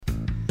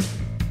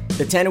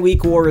The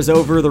 10-week war is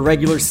over. The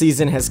regular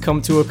season has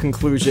come to a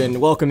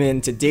conclusion. Welcome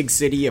in to Dig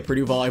City, a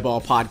Purdue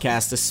volleyball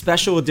podcast, a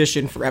special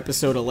edition for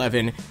episode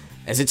 11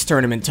 as it's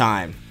tournament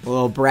time. A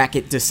little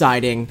bracket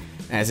deciding,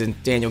 as in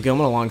Daniel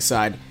Gillman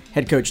alongside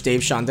head coach Dave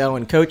Shondell.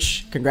 And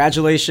coach,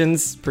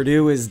 congratulations.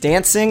 Purdue is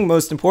dancing,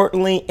 most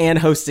importantly, and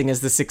hosting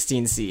as the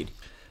 16 seed.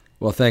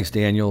 Well, thanks,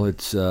 Daniel.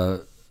 It's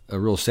a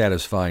real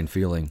satisfying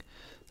feeling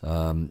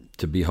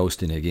to be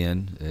hosting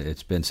again.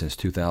 It's been since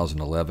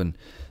 2011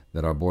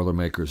 that our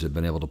Boilermakers have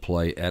been able to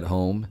play at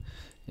home,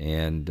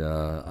 and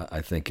I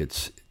think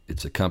it's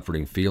a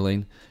comforting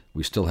feeling.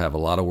 We still have a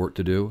lot of work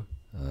to do.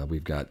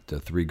 We've got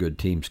 3 good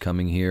teams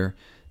coming here,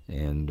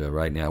 and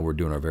right now we're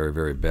doing our very,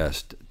 very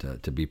best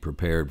to be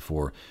prepared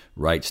for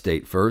Wright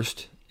State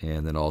first,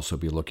 and then also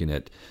be looking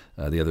at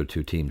the other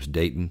 2 teams,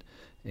 Dayton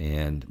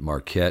and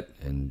Marquette.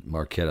 And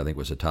Marquette, I think,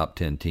 was a top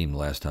 10 team the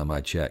last time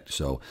I checked.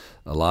 So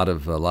a lot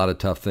of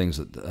tough things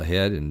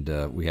ahead,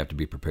 and we have to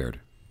be prepared.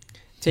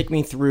 Take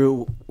me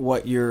through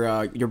what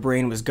your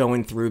brain was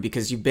going through,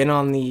 because you've been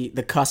on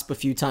the cusp a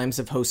few times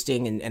of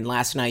hosting, and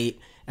last night,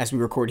 as we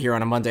record here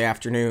on a Monday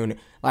afternoon,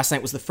 last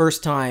night was the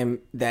first time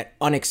that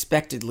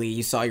unexpectedly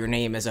you saw your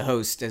name as a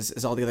host,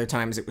 as all the other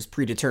times it was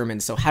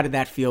predetermined. So how did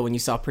that feel when you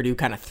saw Purdue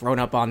kind of thrown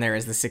up on there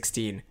as the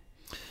 16?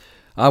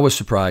 I was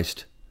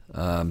surprised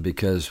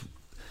because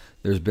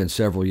there's been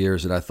several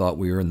years that I thought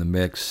we were in the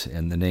mix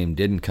and the name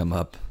didn't come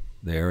up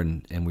there,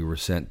 and we were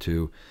sent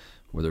to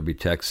whether it be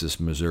Texas,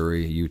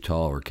 Missouri,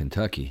 Utah, or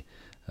Kentucky.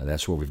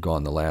 That's where we've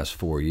gone the last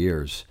 4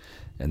 years.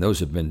 And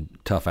those have been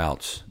tough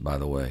outs, by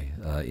the way,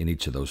 in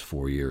each of those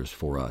 4 years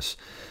for us.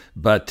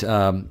 But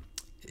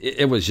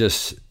it was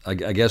just, I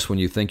guess when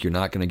you think you're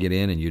not going to get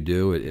in and you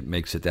do, it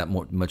makes it that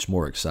much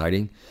more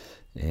exciting.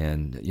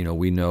 And, you know,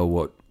 we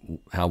know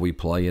how we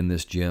play in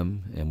this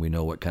gym, and we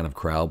know what kind of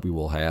crowd we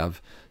will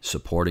have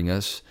supporting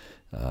us.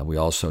 We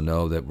also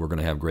know that we're going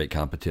to have great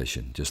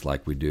competition, just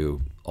like we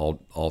do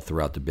all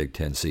throughout the Big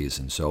Ten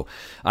season. So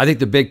I think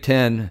the Big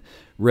Ten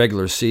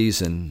regular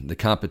season, the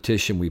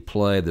competition we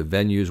play, the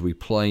venues we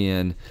play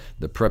in,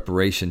 the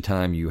preparation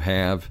time you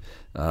have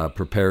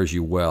prepares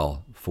you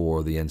well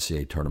for the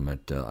NCAA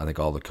tournament. I think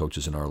all the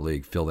coaches in our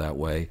league feel that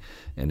way,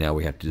 and now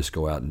we have to just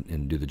go out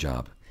and do the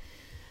job.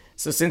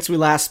 So since we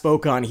last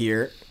spoke on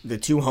here, the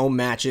 2 home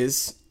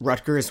matches,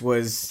 Rutgers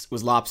was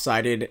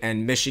lopsided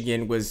and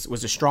Michigan was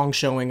a strong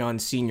showing on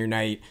senior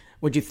night.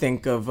 What'd you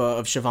think of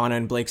Shavana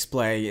and Blake's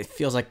play? It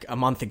feels like a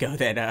month ago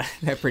that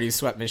Purdue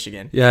swept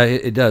Michigan. Yeah,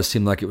 it does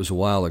seem like it was a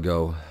while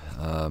ago.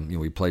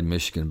 We played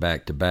Michigan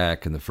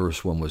back-to-back, and the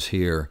first one was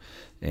here,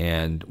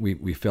 and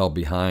we fell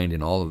behind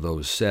in all of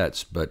those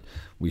sets, but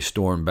we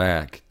stormed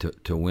back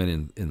to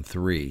win in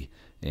 3.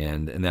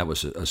 And that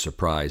was a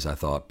surprise, I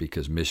thought,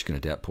 because Michigan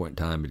at that point in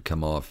time had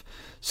come off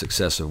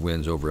successive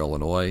wins over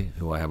Illinois,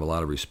 who I have a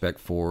lot of respect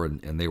for,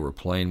 and they were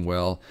playing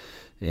well.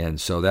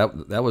 And so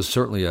that was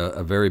certainly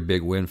a very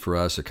big win for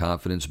us, a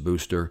confidence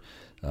booster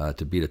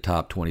to beat a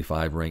top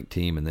 25 ranked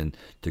team, and then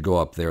to go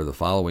up there the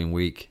following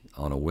week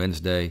on a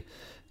Wednesday,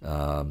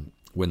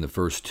 win the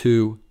first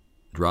 2,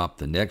 drop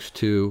the next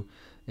 2,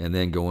 and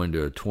then go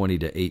into a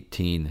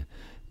 20-18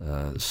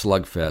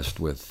 slugfest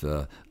with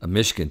a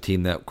Michigan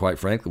team that, quite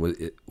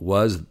frankly,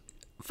 was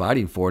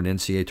fighting for an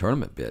NCAA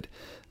tournament bid.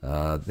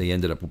 They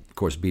ended up, of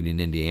course, beating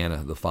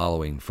Indiana the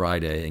following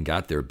Friday and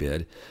got their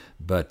bid,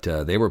 but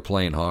they were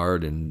playing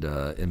hard, and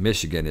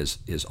Michigan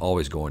is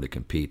always going to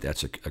compete.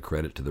 That's a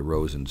credit to the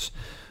Rosens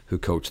who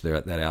coached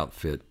that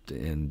outfit,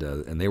 and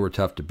they were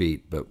tough to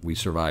beat, but we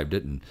survived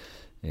it, and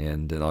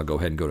then I'll go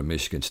ahead and go to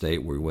Michigan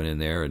State, where we went in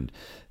there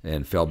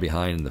and fell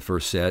behind in the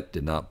first set,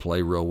 did not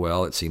play real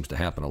well. It seems to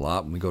happen a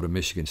lot when we go to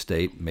Michigan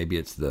State. Maybe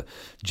it's the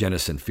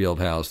Jennison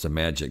Fieldhouse, the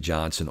Magic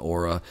Johnson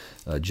aura,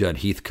 Judd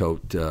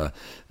Heathcote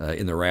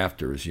in the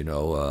rafters,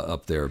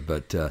 up there.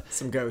 But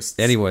some ghosts.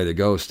 Anyway, the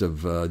ghost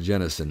of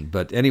Jennison.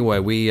 But anyway,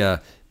 we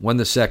won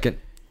the second,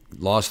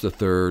 lost the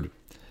third.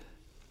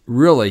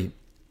 Really,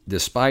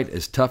 despite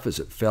as tough as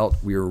it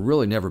felt, we were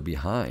really never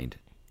behind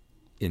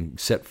in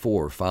set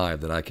 4 or 5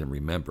 that I can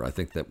remember. I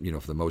think that,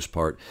 for the most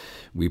part,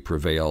 we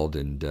prevailed,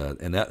 and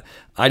that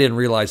I didn't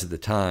realize at the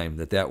time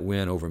that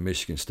win over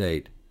Michigan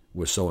State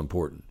was so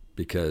important,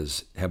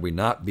 because had we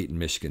not beaten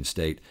Michigan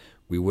State,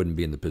 we wouldn't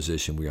be in the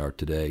position we are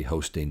today,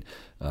 hosting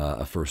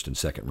a first and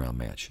second round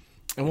match.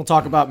 And we'll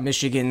talk about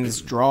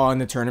Michigan's draw in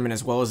the tournament,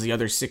 as well as the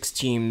other 6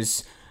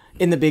 teams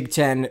in the Big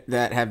Ten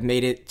that have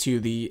made it to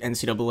the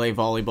NCAA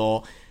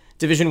volleyball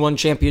Division I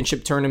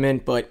championship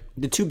tournament. But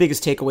the 2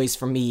 biggest takeaways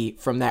for me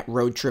from that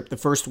road trip, the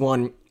first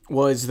one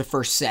was the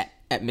first set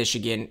at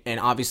Michigan,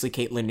 and obviously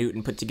Caitlin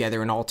Newton put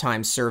together an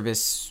all-time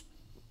service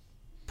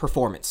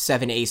performance,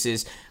 7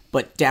 aces,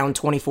 but down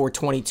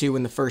 24-22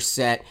 in the first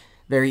set.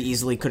 Very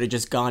easily could have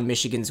just gone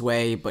Michigan's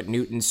way, but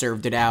Newton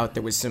served it out.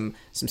 There was some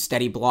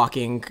steady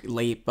blocking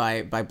late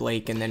by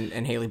Blake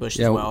and Haley Bush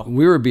as well.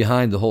 We were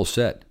behind the whole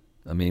set.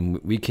 I mean,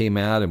 we came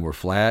out and we're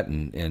flat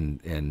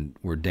and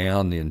we're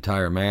down the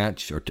entire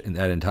match, or in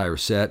that entire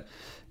set,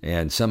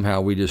 and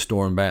somehow we just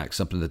stormed back,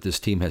 something that this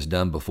team has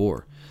done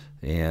before.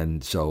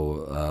 And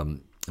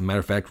so a matter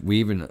of fact,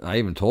 I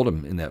even told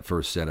him in that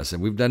first set, I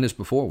said, we've done this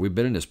before. We've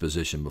been in this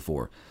position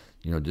before.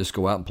 Just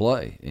go out and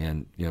play.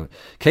 And,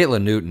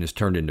 Caitlin Newton has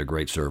turned into a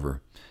great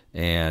server.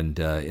 And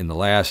in the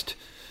last,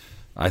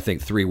 I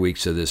think, 3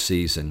 weeks of this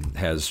season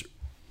has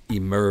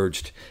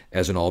emerged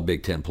as an all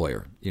Big Ten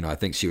player. I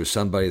think she was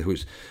somebody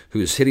whose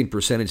hitting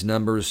percentage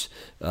numbers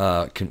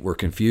were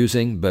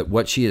confusing, but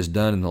what she has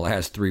done in the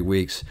last 3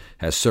 weeks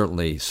has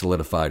certainly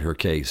solidified her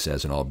case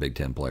as an all Big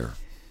Ten player.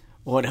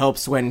 Well, it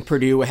helps when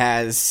Purdue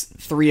has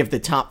 3 of the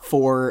top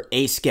 4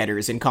 ace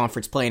getters in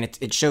conference play, and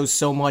it shows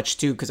so much,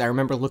 too, because I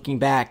remember looking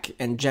back,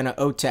 and Jenna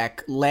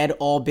Otek led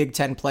all Big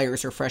Ten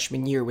players her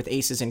freshman year with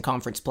aces in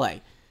conference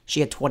play. She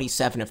had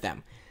 27 of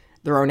them.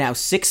 There are now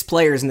 6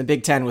 players in the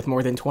Big Ten with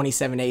more than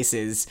 27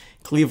 aces.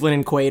 Cleveland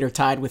and Quaid are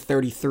tied with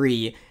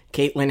 33.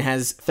 Caitlin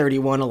has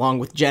 31 along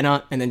with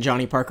Jenna, and then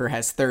Johnny Parker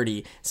has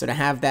 30. So to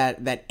have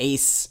that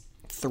ace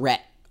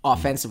threat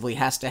offensively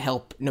has to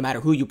help no matter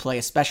who you play,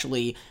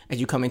 especially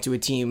as you come into a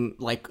team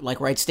like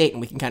Wright State,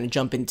 and we can kind of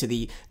jump into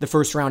the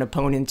first round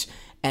opponent.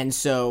 And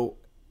so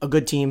a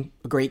good team,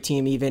 a great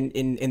team, even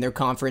in their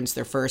conference,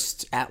 their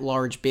first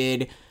at-large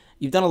bid.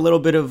 You've done a little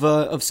bit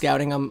of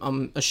scouting.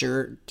 I'm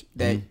assured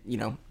that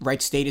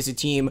Wright State is a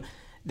team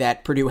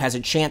that Purdue has a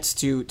chance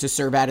to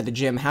serve out of the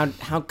gym.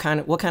 What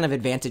kind of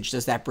advantage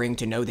does that bring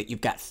to know that you've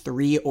got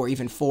 3 or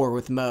even 4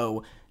 with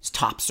Mo's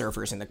top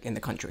servers in the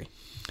country?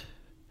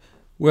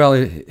 Well,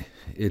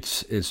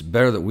 it's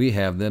better that we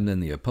have them than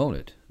the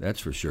opponent.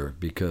 That's for sure,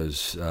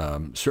 because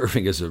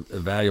serving is a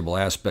valuable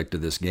aspect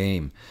of this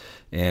game,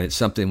 and it's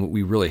something that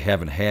we really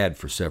haven't had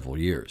for several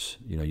years.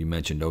 You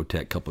mentioned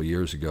Otek a couple of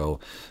years ago,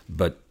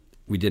 but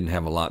we didn't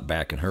have a lot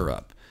backing her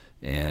up.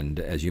 And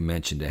as you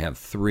mentioned, to have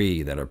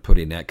 3 that are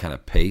putting that kind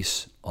of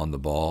pace on the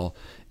ball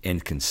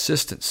and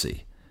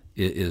consistency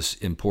is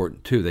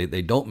important too.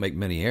 They don't make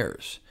many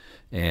errors.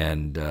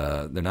 And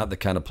they're not the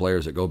kind of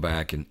players that go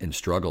back and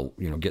struggle,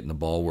 getting the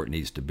ball where it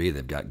needs to be.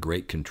 They've got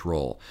great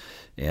control.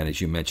 And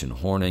as you mentioned,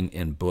 Horning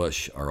and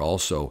Bush are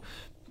also,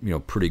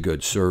 pretty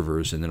good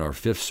servers. And then our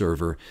 5th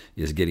server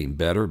is getting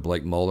better.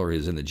 Blake Muller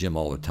is in the gym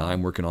all the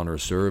time working on her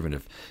serve. And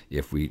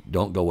if we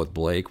don't go with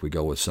Blake, we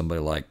go with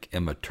somebody like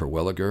Emma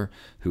Terwilliger,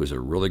 who is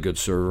a really good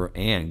server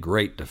and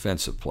great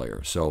defensive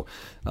player. So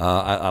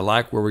I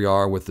like where we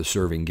are with the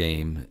serving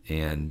game,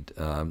 and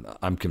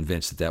I'm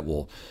convinced that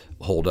will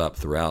hold up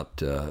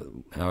throughout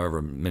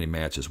however many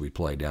matches we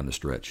play down the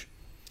stretch.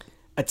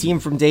 A team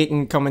from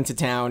Dayton coming to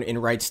town in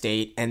Wright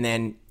State, and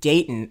then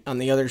Dayton on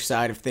the other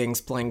side of things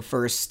playing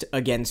first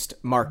against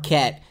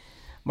Marquette.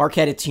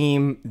 Marquette, a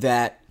team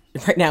that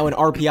right now in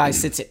RPI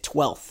sits at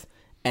 12th.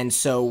 And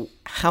so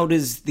how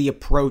does the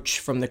approach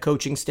from the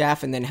coaching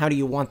staff, and then how do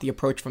you want the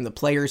approach from the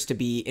players to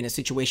be in a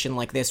situation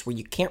like this where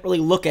you can't really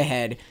look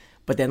ahead,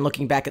 but then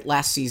looking back at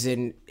last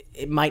season,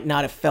 it might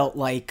not have felt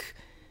like,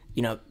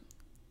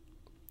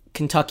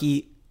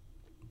 Kentucky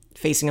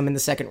facing them in the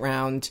second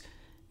round,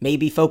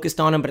 maybe focused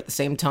on them, but at the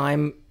same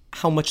time,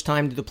 how much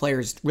time do the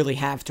players really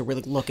have to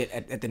really look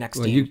at the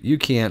next team? You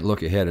can't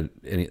look ahead at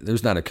any.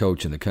 There's not a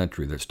coach in the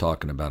country that's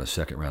talking about a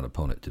second round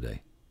opponent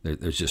today.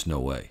 There's just no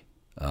way.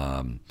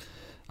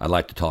 I'd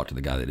like to talk to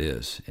the guy that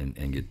is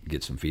and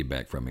get some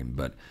feedback from him,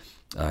 but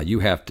you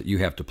have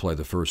to play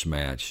the first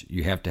match.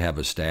 You have to have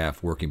a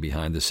staff working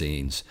behind the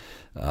scenes,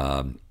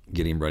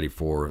 getting ready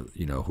for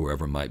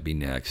whoever might be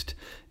next,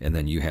 and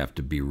then you have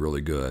to be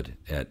really good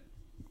at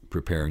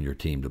preparing your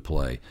team to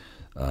play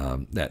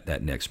that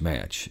next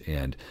match.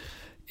 And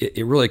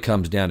it really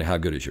comes down to how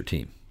good is your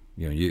team.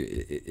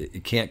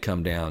 It can't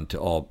come down to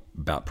all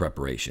about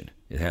preparation.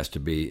 It has to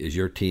be, is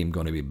your team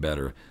going to be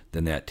better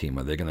than that team?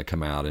 Are they going to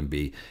come out and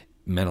be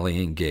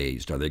mentally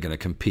engaged? Are they going to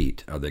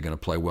compete? Are they going to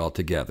play well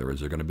together? Is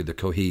there going to be the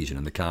cohesion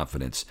and the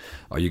confidence?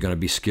 Are you going to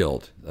be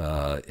skilled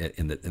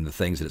in the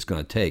things that it's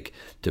going to take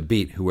to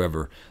beat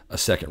whoever a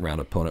second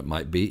round opponent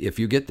might be if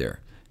you get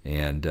there?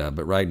 And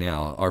but right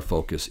now our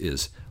focus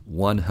is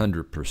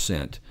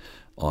 100%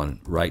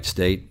 on Wright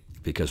State,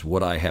 because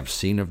what I have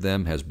seen of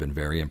them has been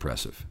very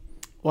impressive.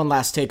 One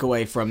last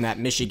takeaway from that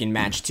Michigan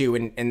match, too,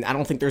 and I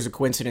don't think there's a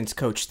coincidence,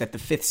 Coach, that the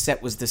 5th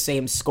set was the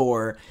same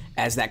score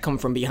as that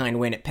come-from-behind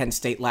win at Penn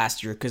State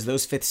last year, because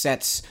those 5th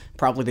sets,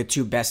 probably the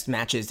 2 best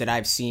matches that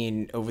I've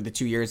seen over the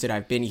 2 years that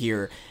I've been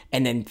here,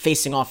 and then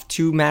facing off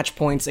 2 match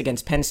points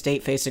against Penn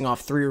State, facing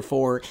off 3 or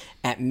 4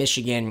 at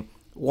Michigan.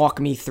 Walk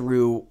me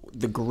through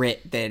the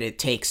grit that it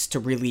takes to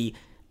really,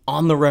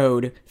 on the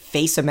road,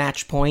 face a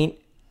match point,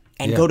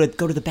 and go to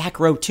the back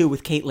row, too,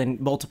 with Caitlin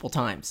multiple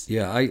times.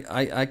 Yeah,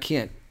 I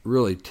can't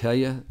really tell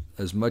you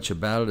as much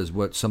about it as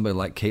what somebody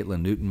like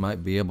Caitlin Newton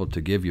might be able to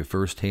give you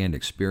firsthand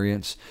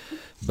experience.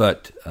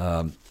 But,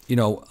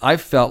 I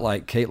felt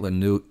like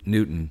Caitlin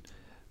Newton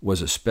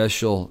was a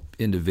special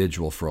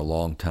individual for a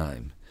long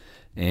time.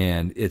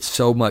 And it's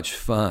so much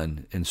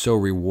fun and so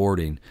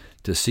rewarding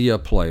to see a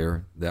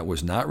player that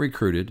was not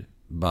recruited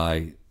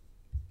by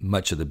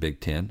much of the Big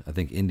Ten. I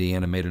think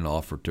Indiana made an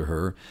offer to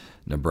her.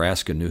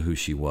 Nebraska knew who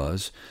she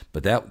was,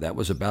 but that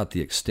was about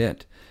the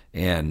extent.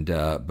 And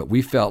but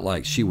we felt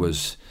like she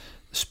was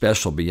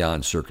special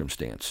beyond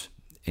circumstance.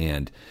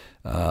 And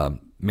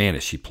man,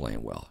 is she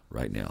playing well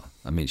right now.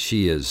 I mean,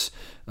 she is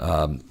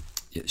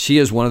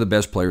one of the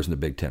best players in the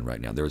Big Ten right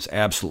now. There is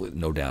absolutely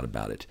no doubt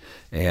about it.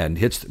 And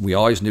we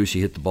always knew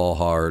she hit the ball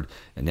hard,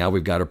 and now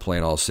we've got her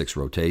playing all 6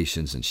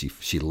 rotations, and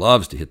she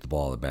loves to hit the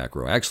ball in the back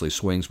row. Actually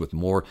swings with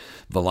more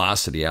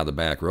velocity out of the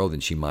back row than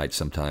she might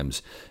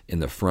sometimes in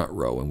the front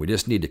row. And we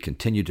just need to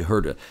continue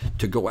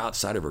to go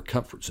outside of her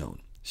comfort zone.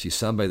 She's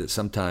somebody that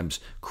sometimes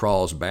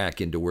crawls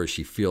back into where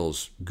she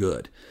feels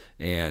good.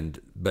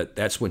 But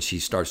that's when she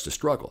starts to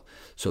struggle.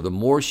 So the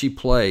more she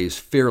plays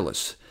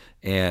fearless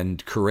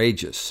and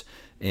courageous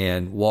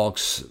and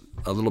walks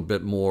a little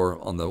bit more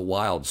on the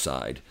wild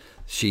side,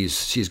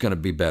 she's going to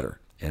be better.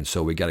 And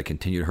so we got to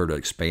continue her to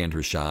expand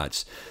her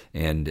shots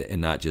and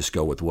not just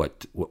go with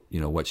what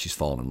she's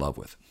fallen in love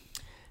with.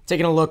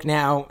 Taking a look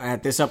now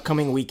at this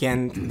upcoming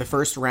weekend, the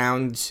first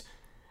round,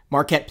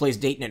 Marquette plays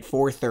Dayton at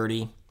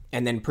 4:30.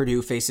 And then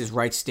Purdue faces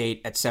Wright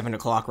State at 7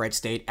 o'clock. Wright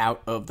State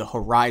out of the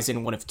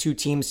horizon, one of 2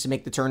 teams to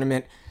make the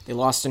tournament. They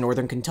lost to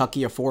Northern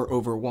Kentucky, a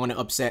 4-1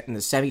 upset in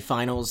the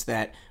semifinals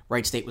that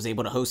Wright State was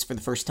able to host for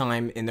the first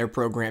time in their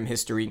program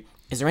history.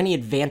 Is there any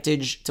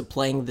advantage to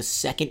playing the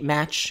second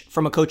match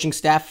from a coaching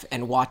staff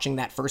and watching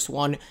that first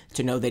one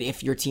to know that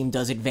if your team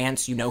does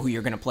advance, you know who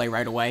you're going to play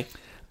right away?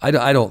 I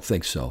don't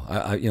think so.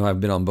 I've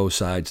been on both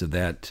sides of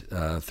that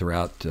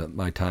throughout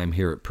my time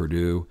here at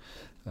Purdue.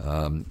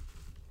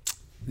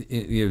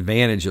 The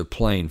advantage of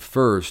playing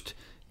first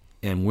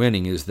and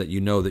winning is that you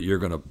know that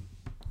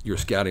your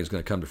scouting is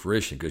going to come to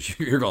fruition because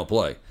you're going to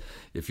play.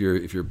 If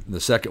you're the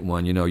second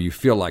one, you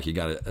feel like you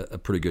got a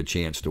pretty good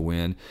chance to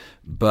win,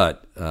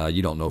 but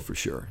you don't know for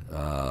sure.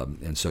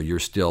 And so you're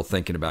still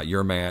thinking about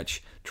your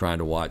match, trying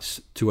to watch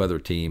 2 other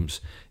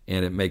teams,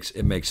 and it makes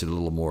it a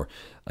little more,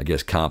 I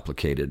guess,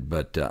 complicated.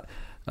 But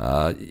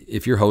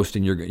if you're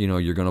hosting, you're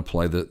going to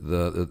play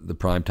the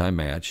primetime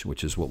match,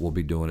 which is what we'll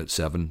be doing at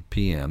 7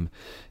 p.m.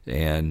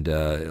 And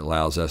it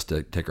allows us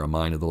to take our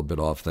mind a little bit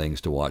off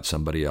things to watch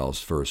somebody else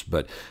first.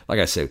 But like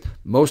I said,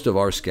 most of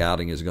our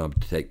scouting is going to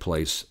take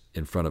place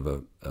in front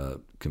of a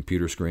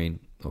computer screen,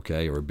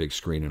 okay, or a big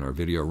screen in our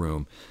video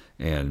room,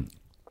 and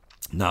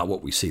not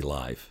what we see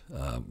live.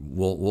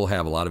 We'll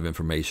have a lot of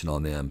information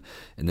on them,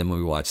 and then when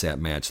we watch that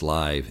match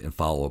live and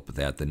follow up with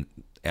that, then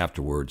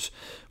afterwards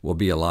will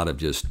be a lot of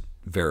just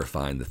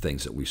verifying the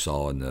things that we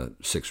saw in the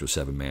 6 or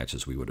 7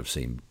 matches we would have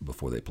seen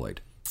before they played.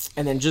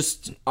 And then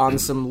just on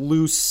some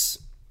loose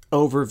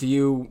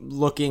overview,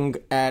 looking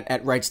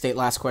at Wright State,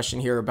 last question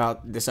here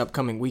about this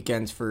upcoming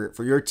weekend for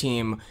your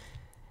team,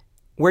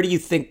 where do you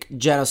think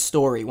Jenna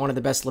Story, one of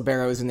the best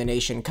liberos in the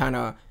nation, kind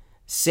of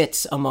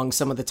sits among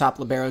some of the top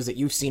liberos that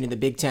you've seen in the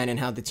Big Ten, and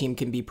how the team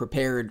can be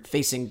prepared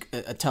facing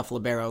a tough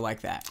libero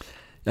like that?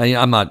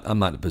 I'm not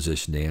in a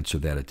position to answer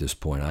that at this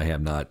point. I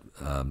have not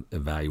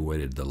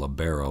evaluated the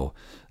libero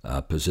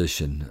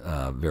position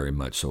very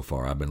much so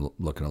far. I've been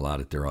looking a lot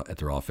at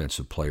their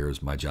offensive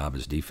players. My job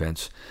is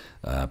defense,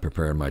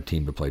 preparing my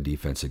team to play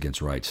defense against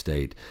Wright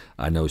State.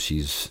 I know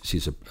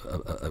she's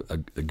a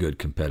good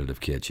competitive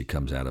kid. She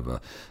comes out of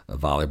a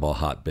volleyball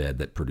hotbed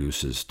that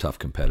produces tough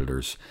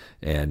competitors,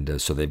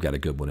 and so they've got a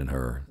good one in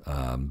her.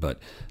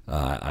 But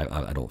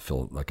I don't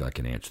feel like I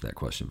can answer that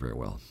question very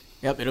well.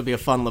 Yep, it'll be a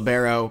fun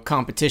libero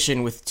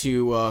competition with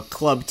 2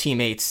 club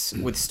teammates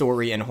with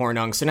Story and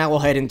Hornung. So now we'll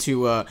head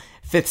into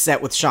fifth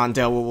set with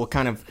Shondell, where we'll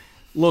kind of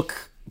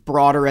look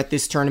broader at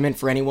this tournament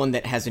for anyone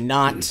that has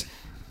not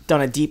done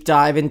a deep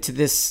dive into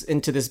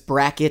this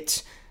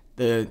bracket.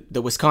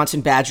 The Wisconsin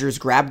Badgers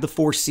grabbed the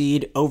 4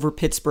 seed over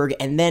Pittsburgh,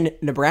 and then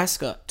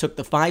Nebraska took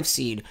the 5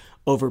 seed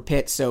over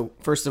Pitt. So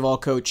first of all,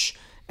 Coach,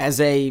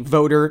 as a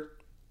voter,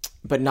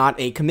 but not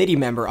a committee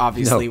member,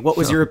 obviously. What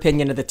was your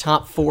opinion of the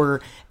top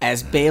 4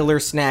 as Baylor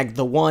snagged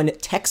the 1,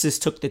 Texas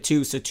took the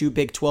 2, so 2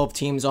 Big 12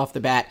 teams off the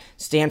bat.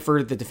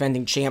 Stanford, the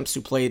defending champs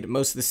who played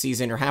most of the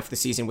season or half the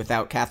season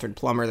without Catherine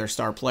Plummer, their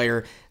star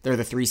player. They're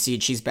the 3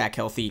 seed. She's back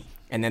healthy.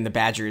 And then the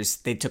Badgers,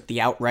 they took the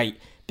outright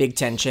Big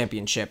Ten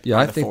championship. Yeah,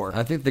 I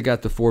think they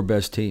got the 4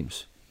 best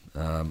teams.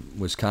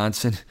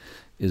 Wisconsin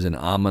is an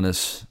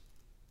ominous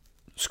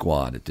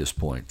squad at this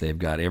point. They've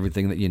got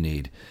everything that you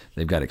need.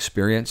 They've got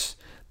experience.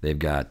 They've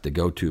got the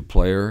go-to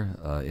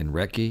player in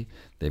Recchi.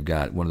 They've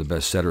got one of the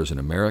best setters in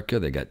America.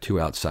 They've got 2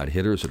 outside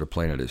hitters that are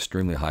playing at an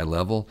extremely high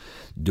level.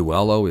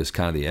 Duello is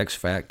kind of the X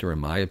factor, in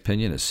my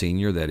opinion, a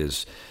senior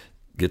that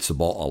gets the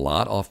ball a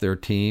lot off their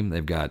team.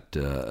 They've got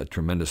a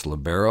tremendous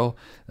libero.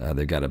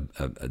 They've got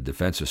a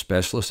defensive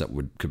specialist that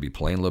could be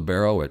playing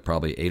libero at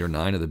probably 8 or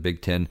 9 of the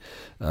Big Ten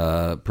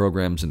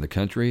programs in the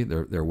country.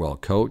 They're well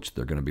coached.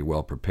 They're going to be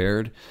well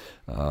prepared,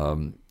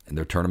 and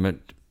their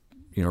tournament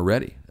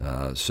ready.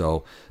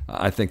 So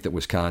I think that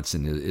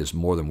Wisconsin is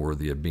more than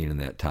worthy of being in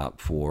that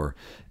top 4.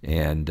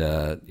 And,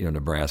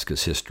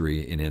 Nebraska's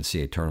history in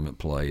NCAA tournament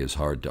play is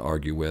hard to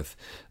argue with.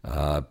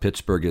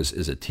 Pittsburgh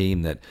is a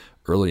team that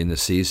early in the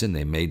season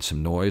they made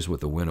some noise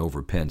with a win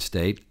over Penn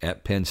State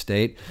at Penn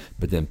State,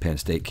 but then Penn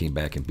State came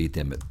back and beat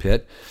them at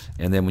Pitt.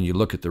 And then when you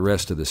look at the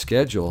rest of the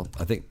schedule,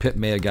 I think Pitt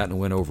may have gotten a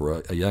win over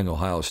a young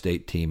Ohio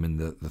State team in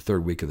the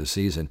 3rd week of the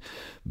season.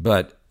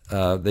 But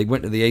they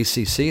went to the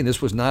ACC, and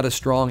this was not a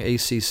strong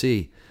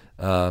ACC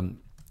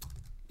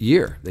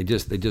year. They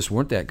just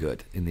weren't that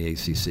good in the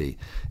ACC,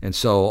 and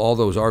so all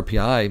those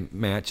RPI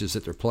matches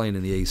that they're playing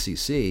in the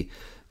ACC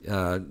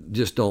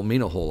just don't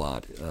mean a whole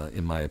lot,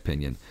 in my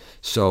opinion.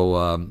 So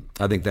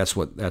I think that's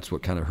what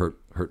kind of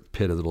hurt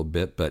Pitt a little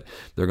bit. But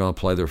they're going to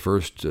play their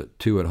first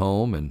two at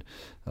home, and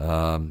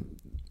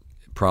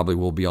probably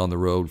will be on the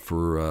road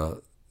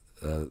for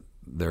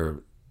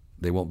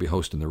they won't be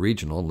hosting the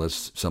regional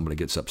unless somebody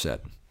gets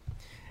upset.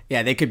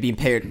 Yeah, they could be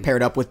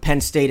paired up with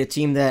Penn State, a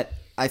team that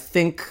I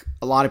think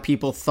a lot of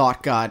people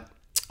thought got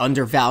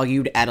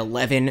undervalued at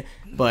 11,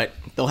 but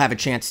they'll have a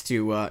chance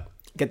to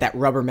get that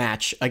rubber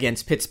match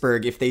against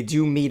Pittsburgh if they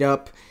do meet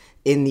up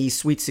in the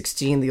Sweet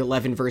 16, the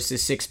 11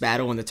 versus 6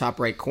 battle in the top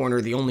right corner.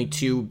 The only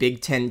two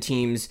Big Ten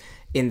teams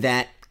in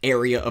that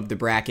area of the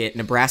bracket.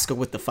 Nebraska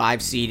with the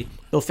 5 seed.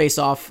 They'll face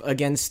off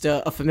against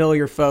a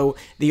familiar foe.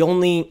 The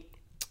only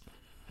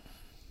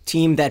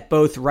team that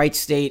both Wright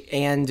State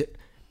and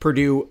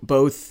Purdue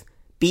both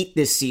beat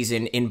this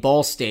season in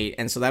Ball State,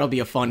 and so that'll be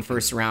a fun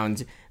first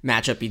round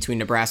matchup between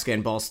Nebraska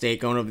and Ball State.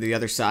 Going over to the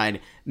other side,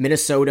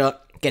 Minnesota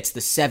gets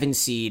the 7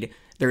 seed.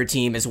 They're a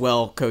team as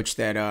well, Coach,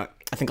 that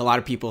I think a lot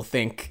of people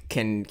think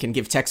can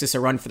give Texas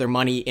a run for their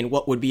money in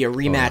what would be a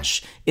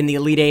rematch in the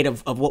Elite Eight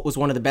of what was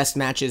one of the best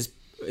matches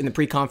in the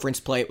pre-conference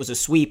play. It was a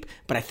sweep,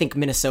 but I think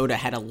Minnesota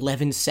had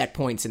 11 set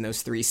points in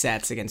those 3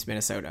 sets against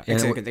Minnesota.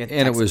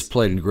 And it was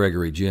played in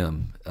Gregory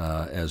Gym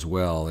as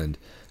well, and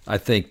I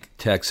think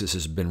Texas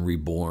has been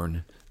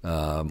reborn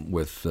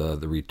with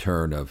the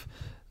return of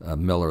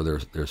Miller,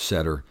 their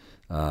setter.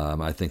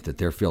 I think that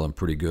they're feeling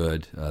pretty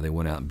good. They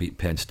went out and beat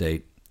Penn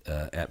State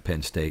at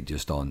Penn State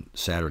just on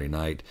Saturday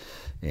night,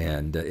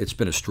 and it's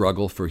been a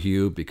struggle for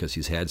Hugh because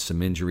he's had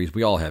some injuries.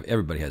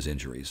 Everybody has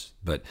injuries,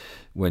 but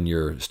when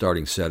your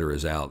starting setter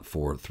is out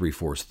for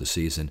 3/4 of the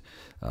season,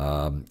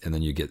 and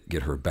then you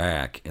get her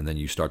back, and then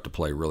you start to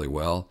play really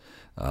well,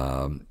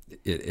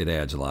 it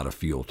adds a lot of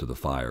fuel to the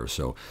fire.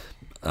 So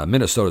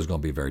Minnesota is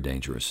going to be very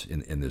dangerous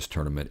in this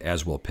tournament,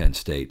 as will Penn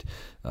State.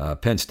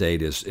 Penn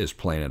State is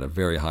playing at a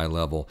very high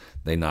level.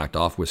 They knocked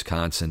off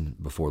Wisconsin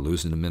before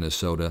losing to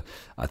Minnesota.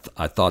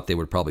 I thought they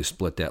would probably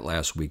split that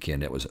last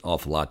weekend. It was an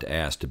awful lot to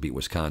ask to beat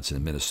Wisconsin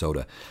and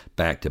Minnesota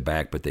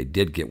back-to-back, but they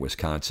did get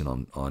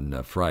Wisconsin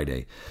on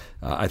Friday.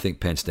 I think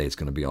Penn State's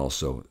going to be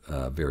also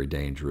very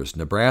dangerous.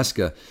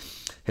 Nebraska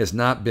has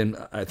not been,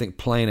 I think,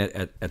 playing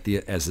at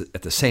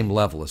the same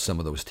level as some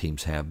of those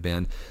teams have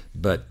been,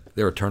 but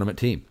they're a tournament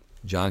team.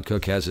 John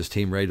Cook has his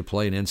team ready to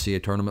play in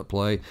NCAA tournament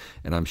play,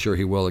 and I'm sure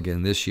he will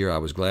again this year. I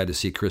was glad to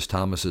see Chris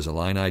Thomas's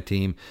Illini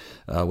team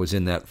was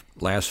in that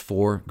last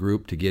 4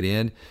 group to get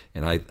in,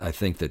 and I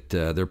think that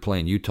they're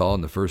playing Utah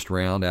in the first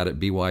round out at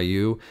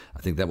BYU.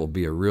 I think that will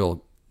be a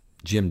real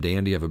Jim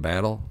Dandy of a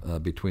battle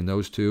between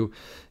those two.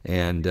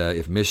 And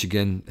if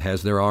Michigan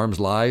has their arms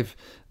live,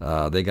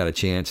 they got a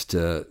chance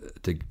to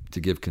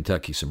give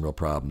Kentucky some real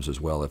problems as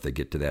well if they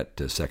get to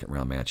that second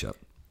round matchup.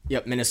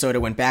 Yep, Minnesota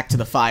went back to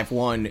the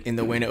 5-1 in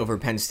the win over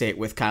Penn State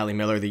with Kylie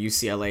Miller, the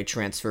UCLA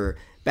transfer,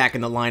 back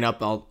in the lineup.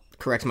 I'll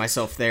correct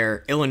myself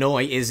there.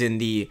 Illinois is in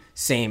the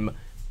same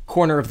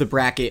corner of the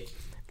bracket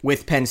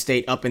with Penn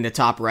State up in the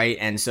top right,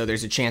 and so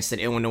there's a chance that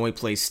Illinois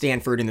plays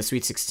Stanford in the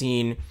Sweet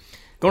 16.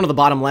 Going to the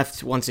bottom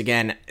left once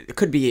again, it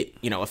could be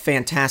a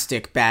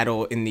fantastic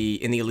battle in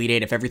the Elite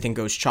Eight if everything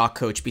goes chalk,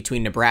 Coach,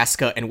 between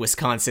Nebraska and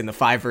Wisconsin, the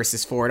 5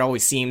 versus 4. It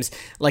always seems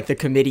like the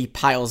committee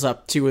piles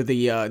up 2 of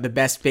the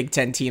best Big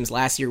Ten teams.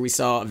 Last year we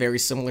saw a very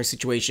similar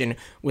situation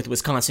with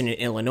Wisconsin and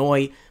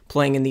Illinois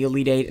playing in the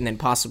Elite Eight, and then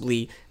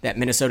possibly that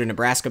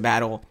Minnesota-Nebraska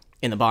battle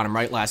in the bottom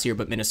right last year,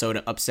 but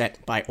Minnesota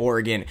upset by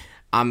Oregon.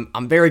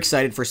 I'm very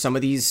excited for some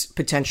of these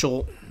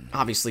potential.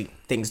 Obviously,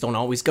 things don't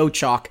always go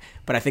chalk,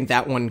 but I think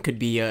that one could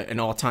be an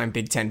all-time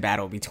Big Ten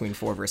battle between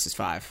 4 versus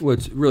 5. Well,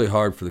 it's really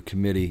hard for the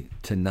committee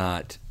to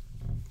not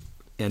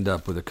end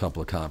up with a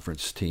couple of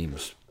conference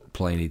teams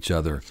playing each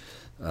other,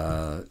 in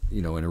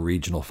a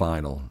regional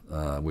final,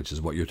 which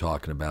is what you're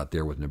talking about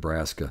there with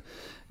Nebraska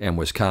and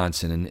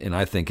Wisconsin. And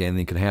I think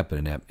anything can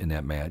happen in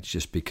that match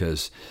just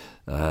because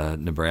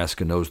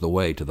Nebraska knows the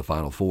way to the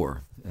Final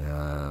Four.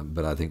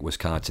 But I think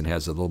Wisconsin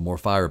has a little more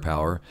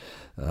firepower.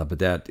 But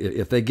that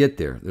if they get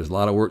there, there's a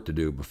lot of work to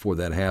do before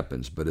that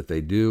happens. But if they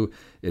do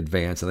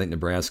advance, I think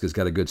Nebraska's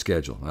got a good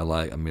schedule.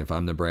 If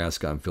I'm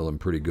Nebraska, I'm feeling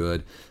pretty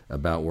good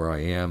about where I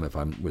am. If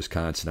I'm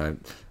Wisconsin,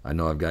 I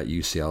know I've got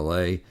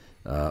UCLA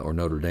or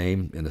Notre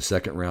Dame in the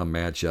second round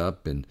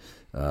matchup, and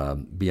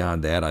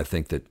beyond that, I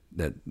think that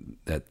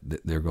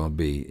they're going to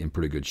be in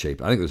pretty good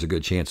shape. I think there's a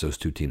good chance those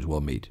 2 teams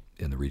will meet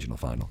in the regional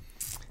final.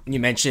 You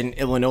mentioned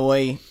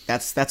Illinois.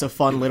 That's a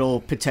fun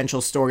little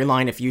potential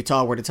storyline if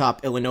Utah were to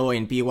top Illinois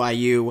and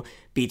BYU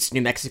beats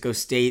New Mexico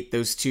State.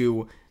 Those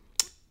 2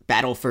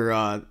 battle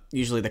for,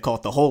 usually they call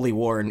it the Holy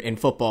War in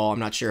football. I'm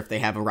not sure if they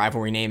have a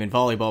rivalry name in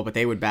volleyball, but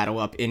they would battle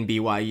up in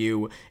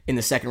BYU in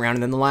the second round.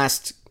 And then the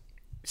last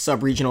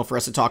sub-regional for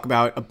us to talk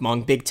about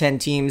among Big Ten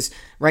teams,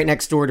 right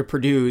next door to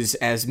Purdue's,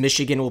 as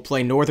Michigan will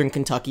play Northern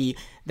Kentucky,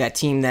 that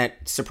team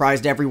that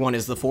surprised everyone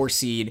as the 4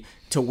 seed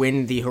to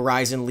win the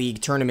Horizon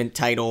League tournament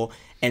title.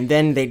 And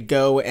then they'd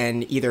go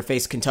and either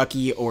face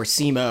Kentucky or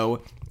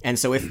SEMO. And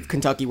so if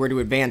Kentucky were to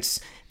advance,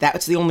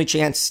 that's the only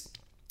chance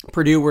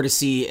Purdue were to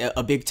see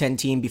a Big Ten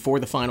team before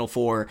the Final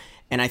Four.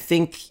 And I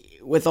think,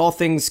 with all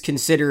things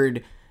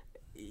considered,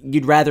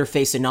 you'd rather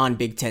face a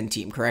non-Big Ten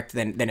team, correct,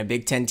 than a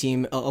Big Ten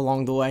team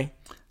along the way?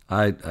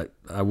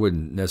 I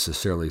wouldn't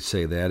necessarily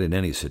say that in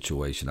any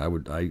situation.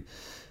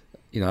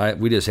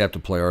 We just have to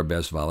play our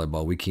best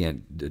volleyball. We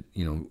can't,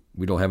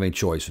 we don't have any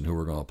choice in who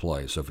we're going to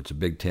play. So if it's a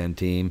Big Ten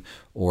team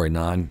or a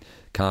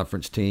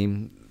non-conference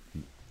team,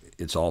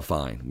 it's all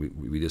fine.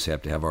 We just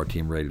have to have our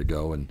team ready to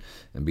go and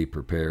be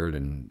prepared.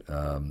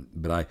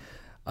 But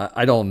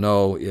I don't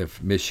know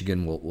if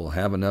Michigan will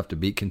have enough to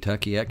beat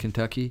Kentucky at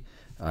Kentucky.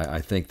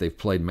 I think they've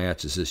played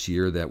matches this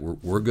year that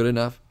were good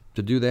enough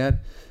to do that.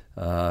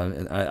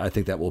 And I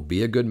think that will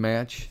be a good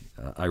match.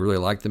 I really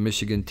like the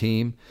Michigan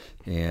team,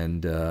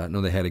 and I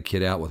know they had a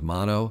kid out with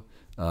mono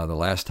the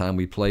last time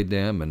we played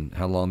them, and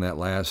how long that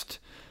lasts,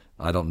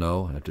 I don't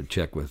know. I have to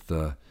check with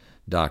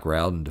Doc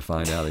Rowden to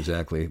find out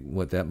exactly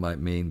what that might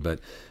mean. But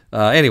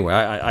anyway,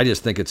 I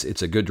just think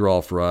it's a good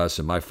draw for us,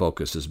 and my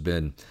focus has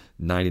been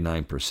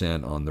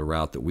 99% on the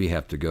route that we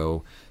have to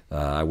go.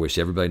 I wish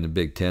everybody in the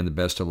Big Ten the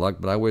best of luck,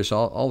 but I wish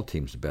all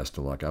teams the best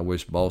of luck. I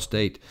wish Ball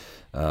State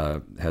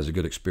has a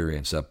good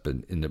experience up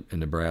in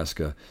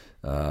Nebraska,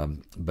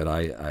 but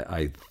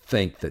I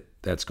think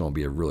that's going to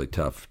be a really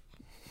tough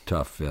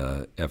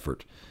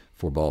effort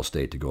for Ball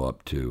State to go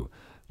up to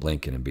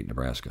Lincoln and beat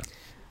Nebraska.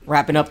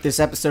 Wrapping up this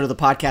episode of the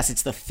podcast,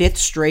 it's the 5th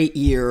straight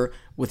year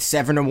with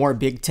 7 or more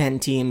Big Ten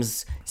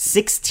teams,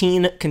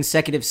 16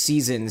 consecutive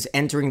seasons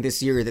entering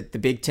this year that the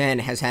Big Ten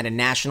has had a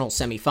national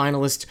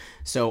semifinalist.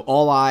 So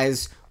all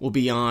eyes will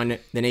be on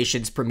the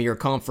nation's premier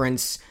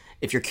conference.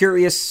 If you're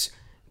curious,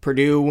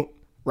 Purdue,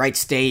 Wright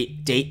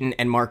State, Dayton,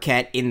 and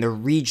Marquette in the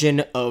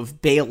region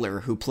of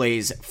Baylor, who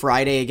plays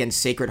Friday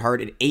against Sacred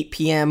Heart at 8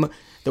 p.m.,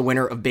 the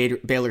winner of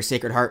Baylor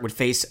Sacred Heart would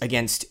face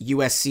against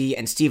USC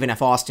and Stephen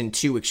F. Austin,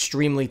 2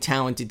 extremely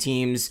talented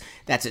teams.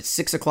 That's at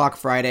 6 o'clock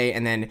Friday,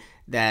 and then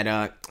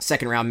that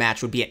second round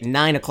match would be at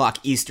 9 o'clock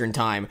Eastern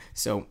time.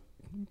 So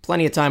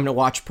plenty of time to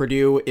watch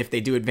Purdue if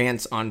they do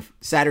advance on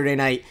Saturday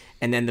night,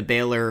 and then the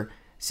Baylor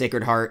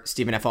Sacred Heart,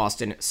 Stephen F.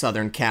 Austin,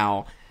 Southern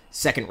Cal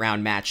second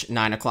round match,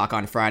 9 o'clock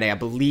on Friday. I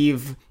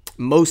believe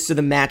most of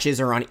the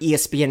matches are on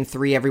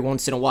ESPN3 every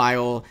once in a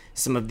while.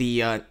 Some of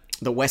the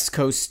West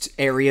Coast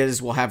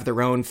areas will have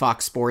their own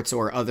Fox Sports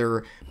or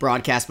other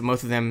broadcasts, but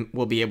most of them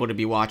will be able to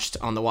be watched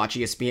on the Watch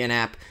ESPN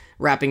app.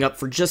 Wrapping up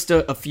for just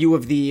a few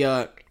of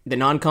the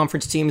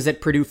non-conference teams that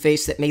Purdue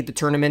faced that made the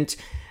tournament.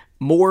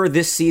 More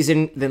this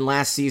season than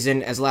last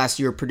season, as last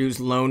year Purdue's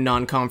lone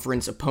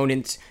non-conference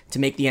opponent to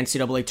make the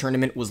NCAA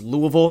tournament was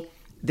Louisville.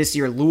 This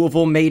year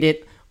Louisville made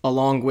it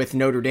along with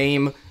Notre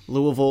Dame.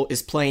 Louisville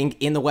is playing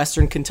in the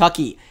Western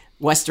Kentucky.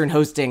 Western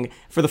hosting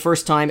for the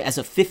first time as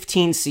a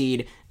 15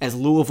 seed as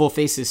Louisville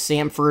faces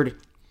Samford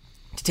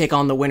to take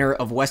on the winner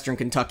of Western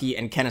Kentucky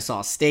and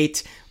Kennesaw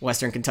State.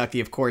 Western Kentucky,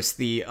 of course,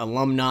 the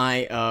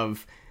alumni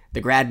of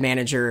the grad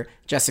manager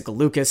Jessica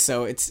Lucas.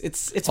 So it's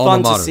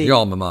fun to see. Your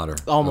alma mater.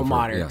 Alma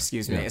mater,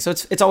 excuse me. So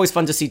it's always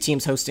fun to see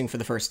teams hosting for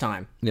the first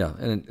time. Yeah,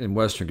 and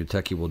Western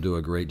Kentucky will do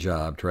a great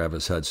job.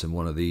 Travis Hudson,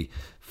 one of the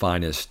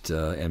finest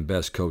and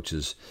best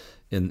coaches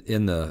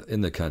in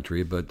the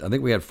country. But I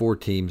think we had 4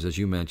 teams, as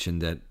you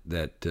mentioned,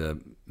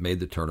 that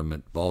made the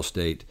tournament: Ball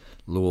State,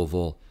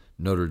 Louisville,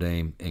 Notre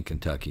Dame, and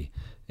Kentucky.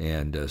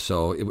 And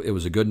so it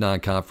was a good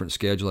non-conference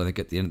schedule. I think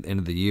at the end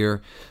of the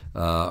year,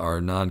 our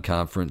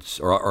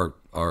non-conference or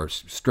our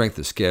strength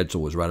of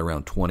schedule was right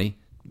around 20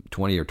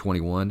 or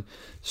 21.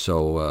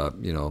 So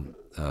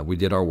we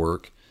did our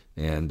work,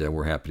 and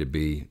we're happy to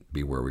be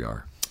where we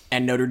are.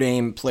 And Notre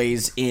Dame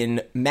plays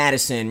in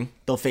Madison.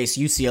 They'll face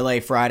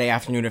UCLA Friday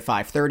afternoon at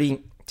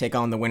 5:30, take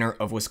on the winner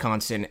of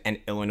Wisconsin and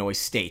Illinois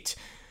State.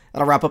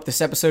 That'll wrap up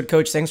this episode,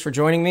 Coach. Thanks for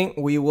joining me.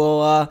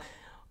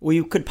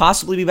 We could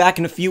possibly be back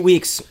in a few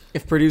weeks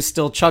if Purdue's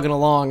still chugging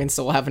along, and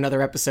so we'll have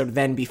another episode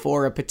then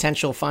before a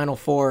potential Final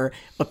Four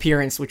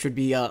appearance, which would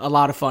be a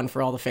lot of fun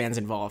for all the fans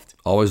involved.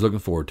 Always looking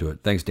forward to it.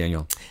 Thanks,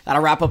 Daniel.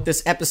 That'll wrap up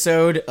this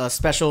episode, a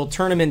special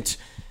tournament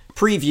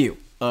preview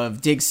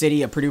of Dig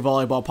City, a Purdue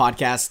volleyball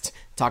podcast.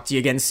 Talk to you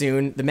again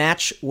soon. The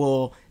match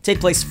will take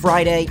place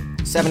Friday,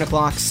 7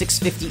 o'clock,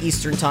 6:50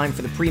 Eastern time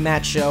for the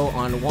pre-match show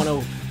on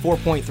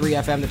 104.3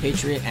 FM, The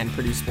Patriot, and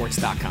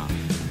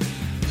PurdueSports.com.